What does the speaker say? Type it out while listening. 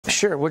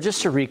Sure. Well,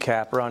 just to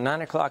recap, around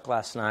 9 o'clock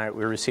last night,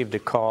 we received a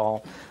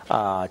call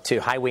to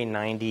Highway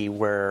 90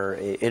 where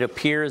it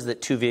appears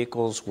that two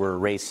vehicles were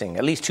racing.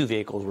 At least two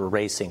vehicles were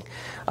racing.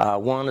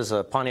 One is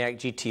a Pontiac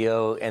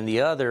GTO, and the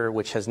other,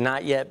 which has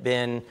not yet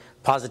been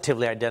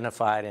positively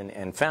identified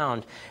and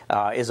found,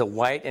 is a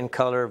white in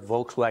color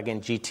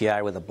Volkswagen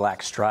GTI with a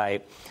black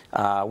stripe.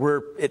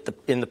 We're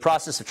in the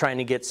process of trying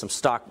to get some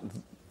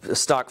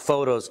stock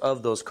photos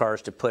of those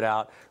cars to put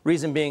out.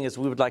 Reason being is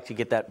we would like to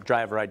get that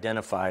driver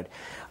identified.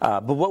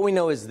 But what we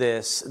know is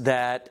this,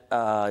 that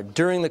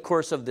during the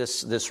course of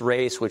this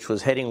race, which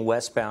was heading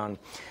westbound,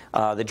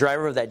 the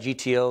driver of that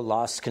GTO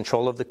lost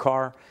control of the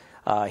car,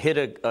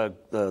 hit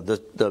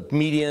the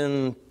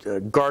median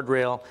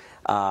guardrail,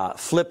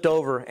 flipped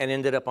over and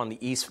ended up on the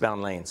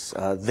eastbound lanes.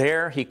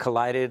 There he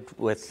collided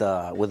with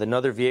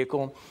another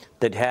vehicle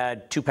that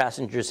had two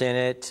passengers in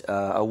it,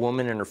 a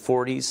woman in her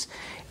 40s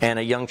and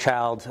a young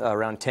child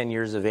around 10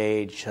 years of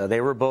age.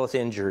 They were both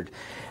injured.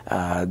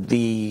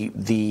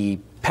 The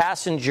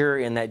passenger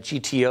in that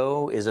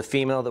GTO is a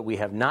female that we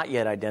have not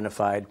yet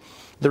identified.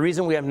 The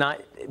reason we have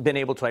not been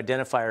able to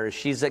identify her is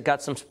she's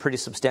got some pretty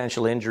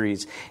substantial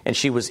injuries, and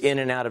she was in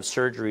and out of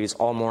surgeries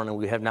all morning.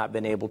 We have not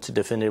been able to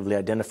definitively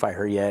identify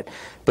her yet,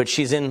 but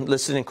she's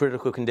listed in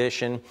critical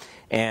condition,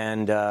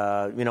 and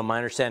my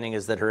understanding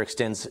is that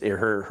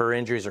her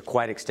injuries are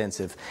quite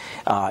extensive.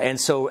 And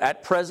so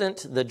at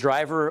present, the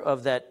driver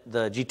of the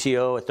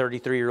GTO, a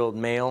 33-year-old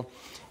male,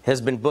 has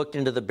been booked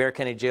into the Bexar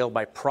County Jail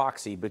by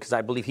proxy, because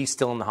I believe he's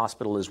still in the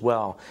hospital as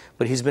well.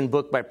 But he's been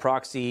booked by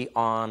proxy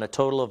on a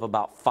total of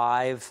about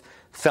 5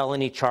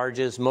 felony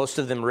charges, most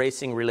of them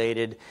racing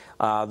related.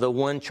 The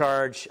one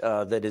charge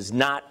that is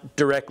not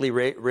directly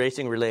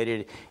racing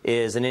related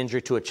is an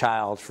injury to a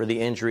child for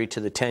the injury to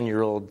the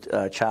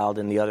 10-year-old child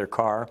in the other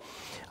car.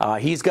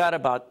 He's got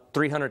about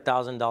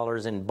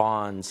 $300,000 in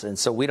bonds, and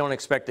so we don't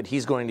expect that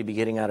he's going to be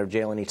getting out of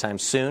jail anytime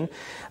soon.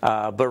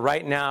 But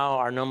right now,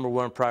 our number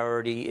one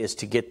priority is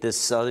to get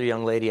this other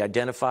young lady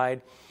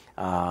identified,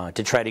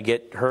 to try to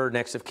get her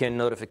next of kin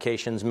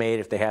notifications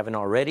made if they haven't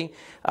already.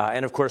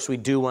 And of course, we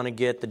do want to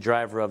get the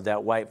driver of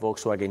that white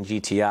Volkswagen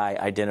GTI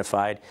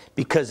identified,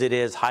 because it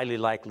is highly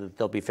likely that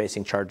they'll be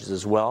facing charges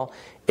as well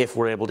if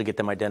we're able to get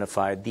them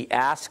identified.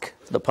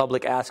 The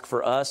public ask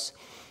for us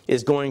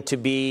is going to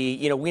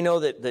be, we know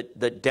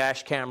that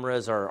dash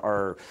cameras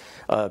are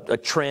a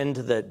trend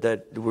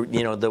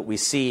that we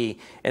see,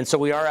 and so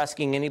we are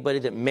asking anybody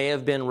that may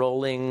have been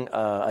rolling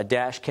a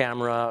dash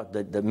camera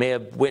that may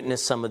have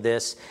witnessed some of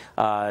this.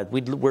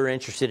 We're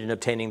interested in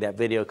obtaining that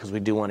video because we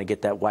do want to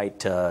get that white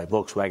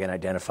Volkswagen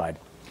identified.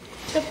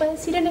 ¿Lo puedes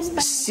decir en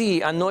español?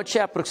 Sí,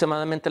 anoche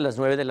aproximadamente a las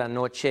 9 de la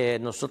noche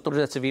nosotros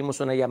recibimos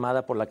una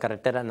llamada por la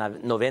carretera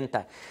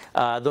 90,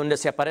 donde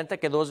se aparenta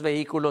que dos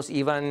vehículos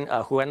iban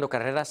jugando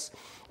carreras,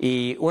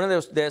 y uno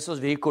de esos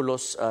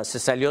vehículos se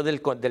salió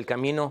del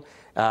camino,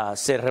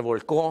 se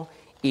revolcó,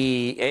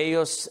 y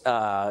ellos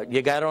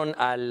llegaron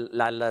a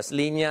las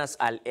líneas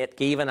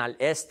que iban al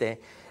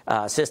este.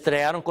 Se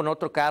estrellaron con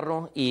otro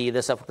carro, y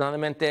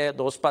desafortunadamente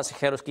dos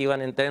pasajeros que iban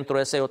dentro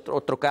de ese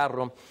otro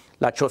carro,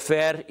 la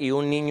chofer y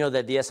un niño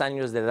de 10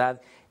 años de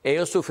edad,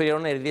 ellos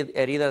sufrieron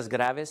heridas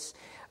graves.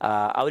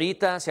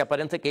 Ahorita se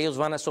aparenta que ellos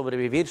van a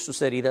sobrevivir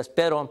sus heridas,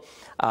 pero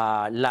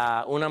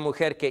una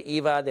mujer que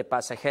iba de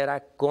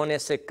pasajera con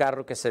ese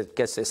carro que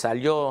se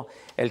salió,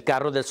 el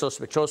carro del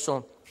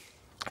sospechoso,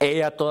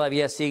 ella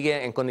todavía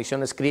sigue en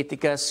condiciones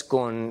críticas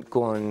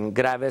con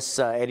graves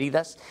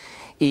heridas.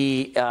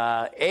 Y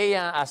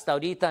ella hasta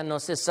ahorita no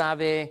se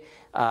sabe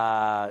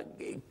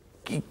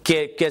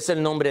qué es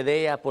el nombre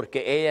de ella,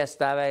 porque ella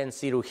estaba en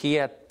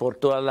cirugía por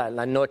toda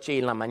la noche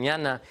y la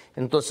mañana,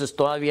 entonces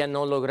todavía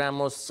no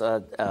logramos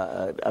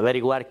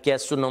averiguar qué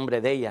es su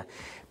nombre de ella.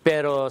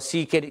 Pero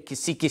sí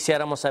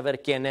quisiéramos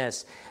saber quién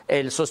es.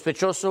 El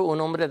sospechoso, un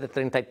hombre de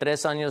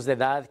 33 años de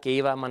edad que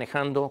iba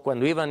manejando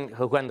cuando iban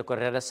jugando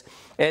carreras,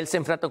 él se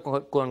enfrentó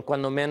con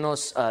cuando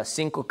menos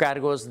 5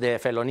 cargos de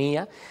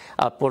felonía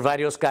por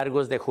varios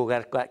cargos de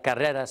jugar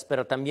carreras,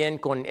 pero también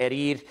con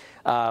herir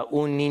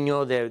un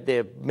niño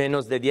de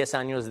menos de 10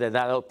 años de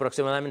edad,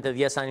 aproximadamente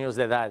 10 años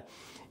de edad.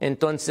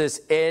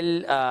 Entonces,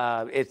 él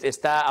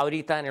está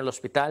ahorita en el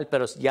hospital,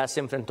 pero ya se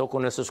enfrentó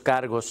con esos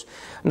cargos.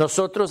 A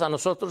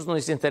nosotros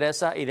nos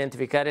interesa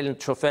identificar el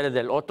chofer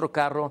del otro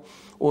carro,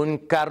 un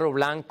carro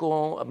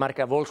blanco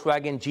marca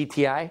Volkswagen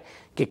GTI,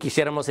 que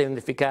quisiéramos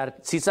identificar.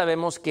 Sí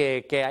sabemos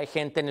que hay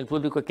gente en el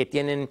público que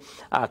tienen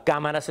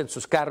cámaras en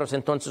sus carros,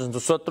 entonces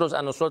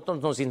a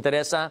nosotros nos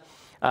interesa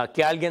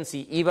que alguien,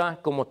 si iba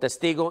como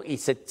testigo y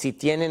si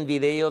tienen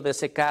video de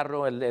ese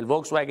carro, el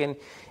Volkswagen,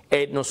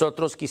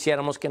 nosotros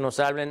quisiéramos que nos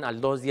hablen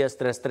al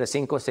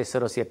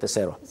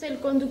 210-335-6070. ¿El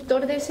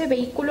conductor de ese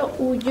vehículo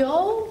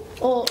huyó?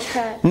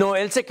 No,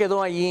 él se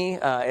quedó allí.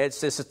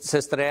 Se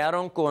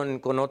estrellaron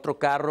con otro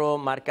carro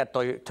marca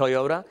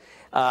Toyota.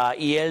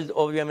 Y él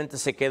obviamente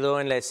se quedó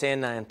en la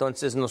escena.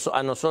 Entonces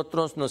a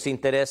nosotros nos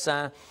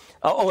interesa...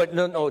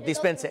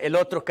 dispense, el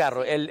otro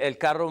carro, el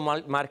carro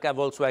marca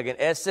Volkswagen,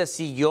 ese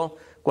siguió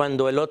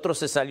cuando el otro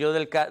se salió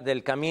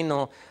del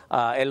camino,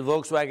 el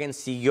Volkswagen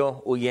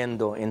siguió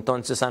huyendo.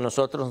 Entonces a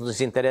nosotros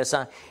nos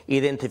interesa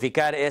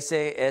identificar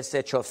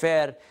ese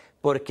chofer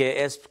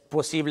porque es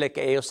posible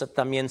que ellos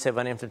también se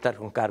van a enfrentar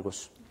con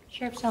cargos.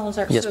 Sheriff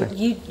Salazar, Yes, so ma'am.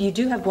 you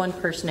do have one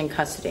person in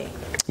custody.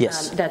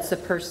 Yes. That's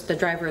the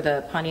driver of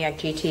the Pontiac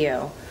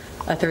GTO,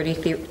 a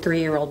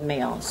 33-year-old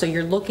male. So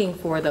you're looking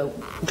for the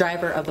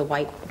driver of the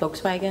white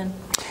Volkswagen?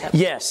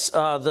 Yes,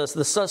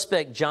 the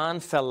suspect, John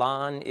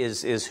Felan,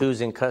 is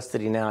who's in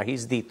custody now.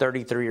 He's the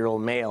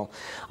 33-year-old male.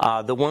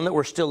 The one that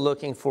we're still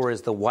looking for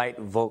is the white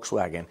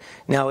Volkswagen.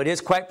 Now, it is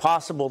quite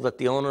possible that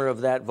the owner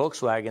of that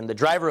Volkswagen, the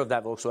driver of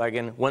that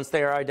Volkswagen, once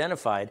they are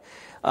identified,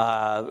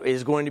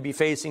 is going to be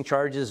facing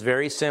charges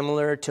very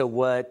similar to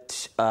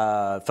what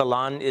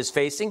Felan is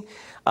facing.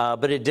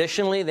 But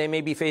additionally, they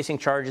may be facing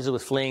charges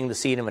with fleeing the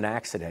scene of an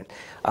accident.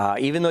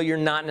 Even though you're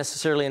not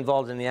necessarily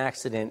involved in the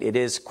accident, it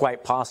is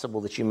quite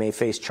possible that you may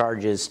face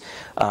charges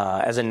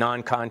as a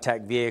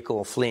non-contact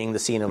vehicle fleeing the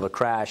scene of a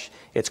crash.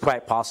 It's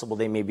quite possible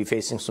they may be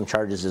facing some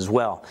charges as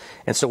well.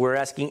 And so we're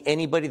asking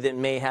anybody that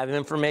may have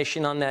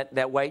information on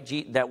that white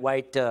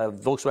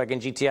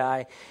Volkswagen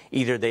GTI,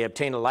 either they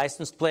obtain a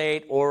license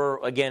plate or,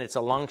 again, it's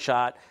a long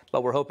shot,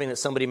 but we're hoping that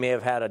somebody may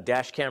have had a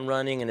dash cam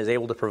running and is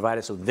able to provide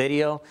us with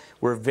video.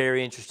 We're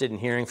very interested in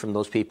hearing from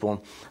those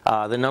people.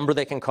 The number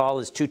they can call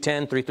is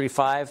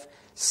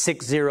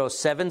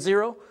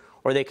 210-335-6070,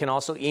 or they can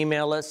also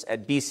email us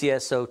at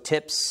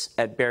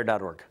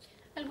bcsotips@bear.org.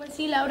 Algo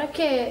así, Laura,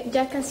 que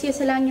ya casi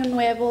es el año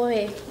nuevo,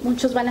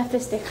 muchos van a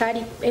festejar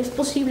y es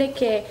posible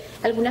que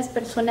algunas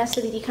personas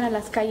se dirijan a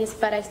las calles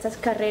para estas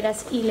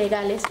carreras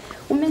ilegales.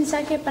 ¿Un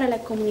mensaje para la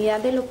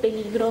comunidad de lo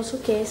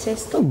peligroso que es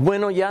esto?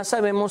 Bueno, ya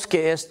sabemos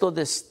que esto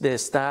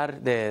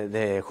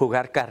de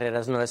jugar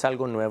carreras no es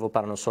algo nuevo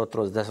para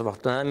nosotros.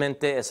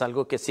 Desafortunadamente es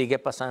algo que sigue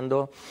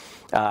pasando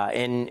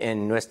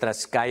en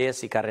nuestras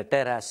calles y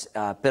carreteras,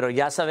 pero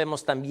ya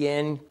sabemos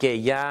también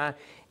que ya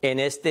en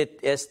este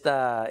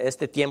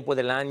tiempo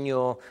del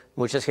año,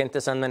 muchas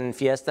gentes andan en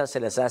fiestas,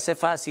 se les hace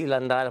fácil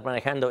andar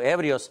manejando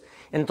ebrios.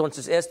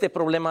 Entonces, este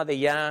problema de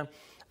ya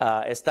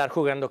estar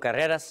jugando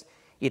carreras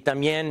y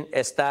también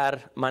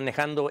estar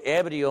manejando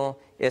ebrio,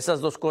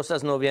 esas dos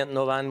cosas no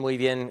van muy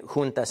bien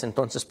juntas.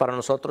 Entonces, para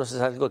nosotros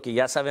es algo que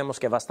ya sabemos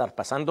que va a estar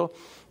pasando.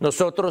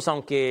 Nosotros,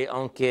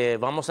 aunque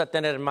vamos a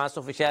tener más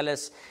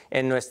oficiales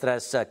en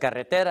nuestras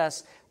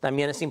carreteras,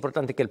 también es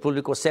importante que el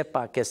público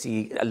sepa que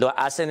si lo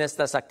hacen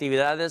estas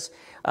actividades,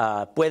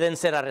 pueden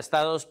ser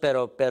arrestados,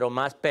 pero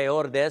más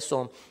peor de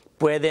eso,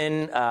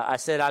 pueden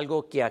hacer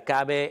algo que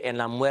acabe en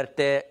la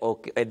muerte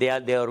de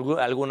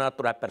alguna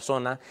otra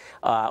persona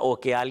o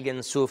que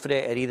alguien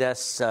sufre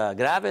heridas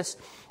graves.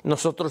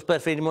 Nosotros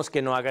preferimos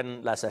que no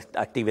hagan las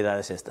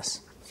actividades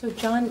estas. So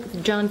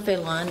John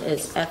Felan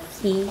is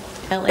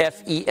F-E-L-A-N?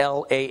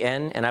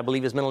 F-E-L-A-N, and I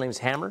believe his middle name is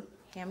Hammer.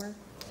 Hammer.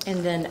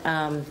 And then,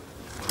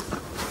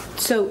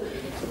 so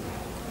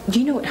do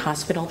you know what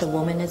hospital the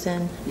woman is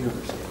in?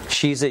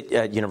 She's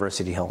at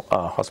University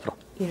Hospital.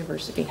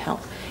 University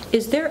Health.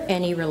 Is there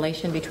any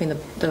relation between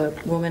the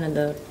woman and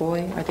the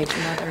boy? Are they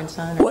mother and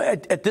son? Or? Well,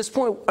 at this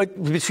point,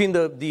 between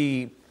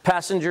the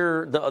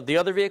passenger, the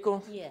other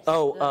vehicle? Yes.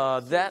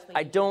 That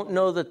I don't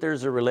know that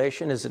there's a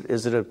relation.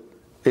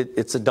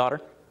 It's a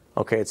daughter?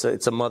 Okay,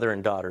 it's a mother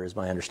and daughter, is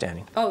my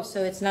understanding. Oh,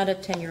 so it's not a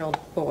 10-year-old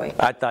boy.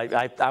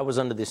 I was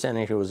under the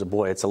understanding it was a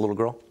boy. It's a little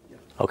girl?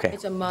 Okay.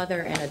 It's a mother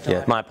and a daughter.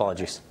 Yeah, my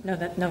apologies.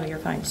 No, you're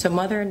fine. So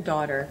mother and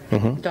daughter.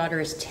 Daughter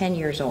is 10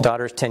 years old.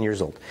 Daughter is 10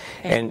 years old.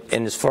 And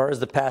as far as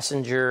the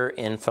passenger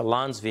in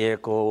Felan's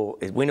vehicle,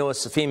 we know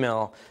it's a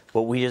female,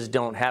 but we just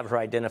don't have her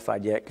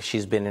identified yet because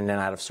she's been in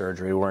and out of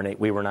surgery.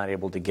 We were not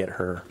able to get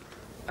her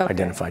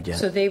identified yet.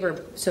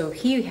 So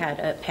he had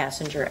a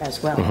passenger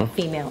as well,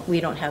 female. We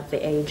don't have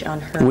the age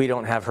on her. We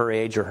don't have her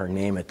age or her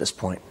name at this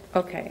point.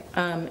 Okay.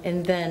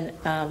 And then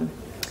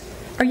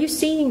are you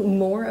seeing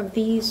more of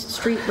these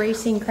street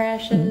racing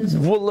crashes?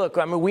 Well, look,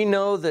 I mean, we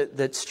know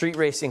that street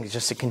racing is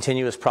just a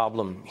continuous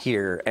problem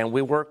here, and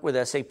we work with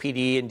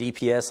SAPD and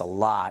DPS a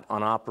lot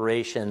on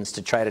operations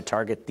to try to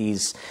target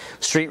these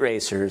street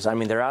racers. I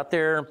mean, they're out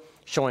there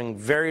showing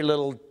very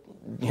little,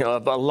 a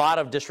lot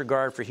of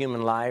disregard for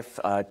human life,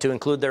 to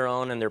include their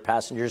own and their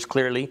passengers.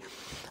 Clearly,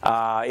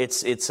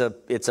 it's a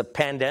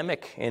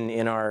pandemic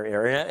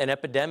an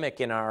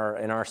epidemic in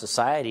our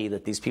society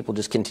that these people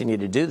just continue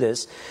to do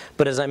this.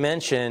 But as I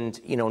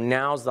mentioned,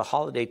 now's the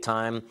holiday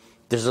time.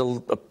 There's a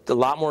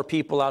lot more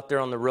people out there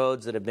on the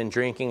roads that have been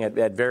drinking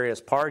at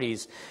various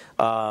parties.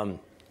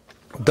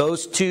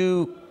 Those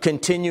two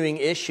continuing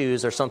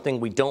issues are something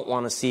we don't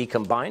want to see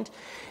combined.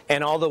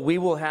 And although we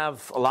will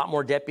have a lot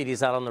more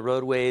deputies out on the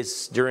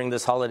roadways during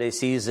this holiday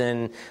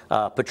season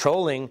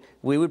patrolling,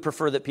 we would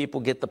prefer that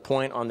people get the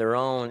point on their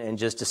own and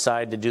just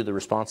decide to do the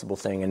responsible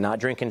thing and not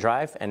drink and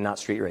drive and not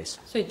street race.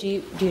 So do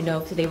you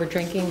know if they were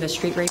drinking, the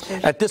street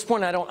racers? At this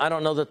point, I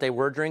don't know that they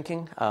were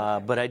drinking,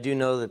 but I do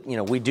know that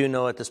we do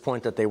know at this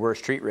point that they were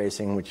street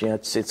racing, which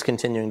it's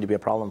continuing to be a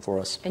problem for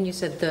us. And you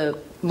said the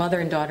mother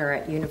and daughter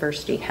at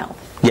University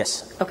Health.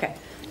 Yes. Okay.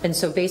 And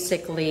so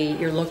basically,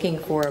 you're looking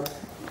for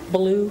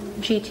blue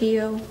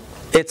GTO?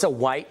 It's a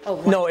white. Oh,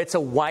 white. No, it's a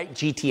white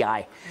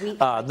GTI.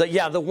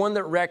 The one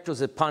that wrecked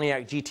was a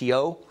Pontiac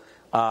GTO.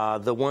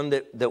 The one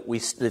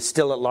that's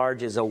still at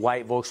large is a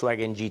white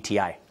Volkswagen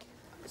GTI.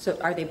 So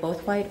are they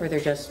both white, or they're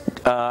just?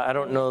 I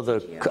don't know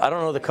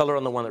the color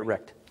on the one that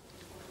wrecked.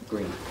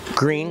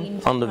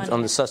 Green on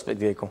the suspect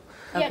vehicle.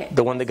 Okay.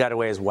 The one that got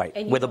away is white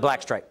with a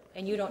black stripe.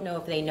 And you don't know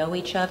if they know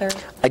each other?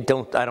 I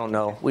don't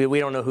know. We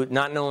don't know who.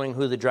 Not knowing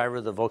who the driver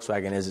of the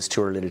Volkswagen is, it's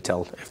too early to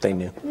tell if they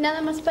knew.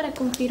 Nada más para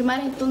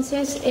confirmar,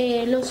 entonces,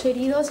 los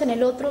heridos en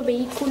el otro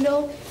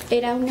vehículo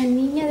era una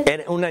niña.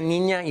 Era una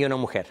niña y una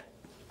mujer.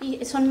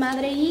 ¿Y son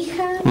madre e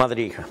hija?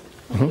 Madre e hija.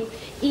 Okay.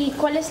 ¿Y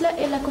cuál es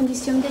la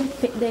condición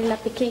de la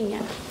pequeña?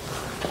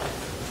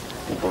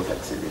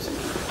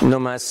 No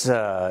más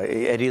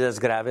heridas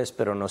graves,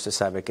 pero no se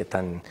sabe qué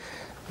tan...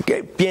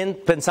 Bien,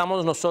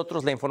 pensamos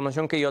nosotros, la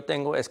información que yo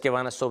tengo es que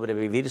van a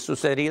sobrevivir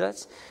sus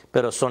heridas,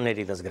 pero son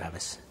heridas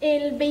graves.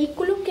 ¿El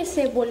vehículo que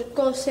se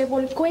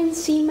volcó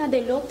encima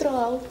del otro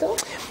auto?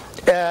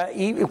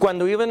 Y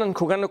cuando iban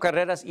jugando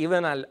carreras,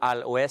 iban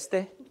al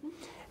oeste.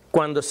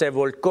 Cuando se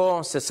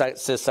volcó,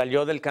 se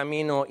salió del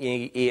camino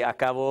y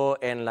acabó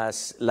en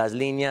las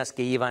líneas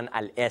que iban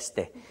al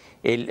este.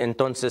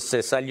 Entonces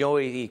se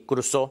salió y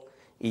cruzó,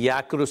 y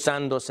ya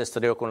cruzando se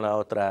estrelló con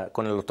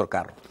el otro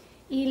carro.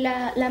 ¿Y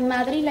la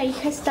madre y la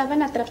hija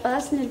estaban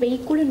atrapadas en el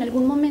vehículo en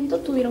algún momento?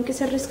 ¿Tuvieron que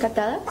ser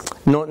rescatadas?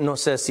 No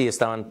sé si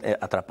estaban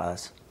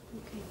atrapadas.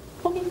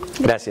 Okay.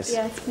 Gracias.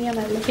 Gracias, muy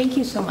amable. Thank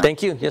you so much. Thank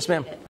you. Yes, ma'am.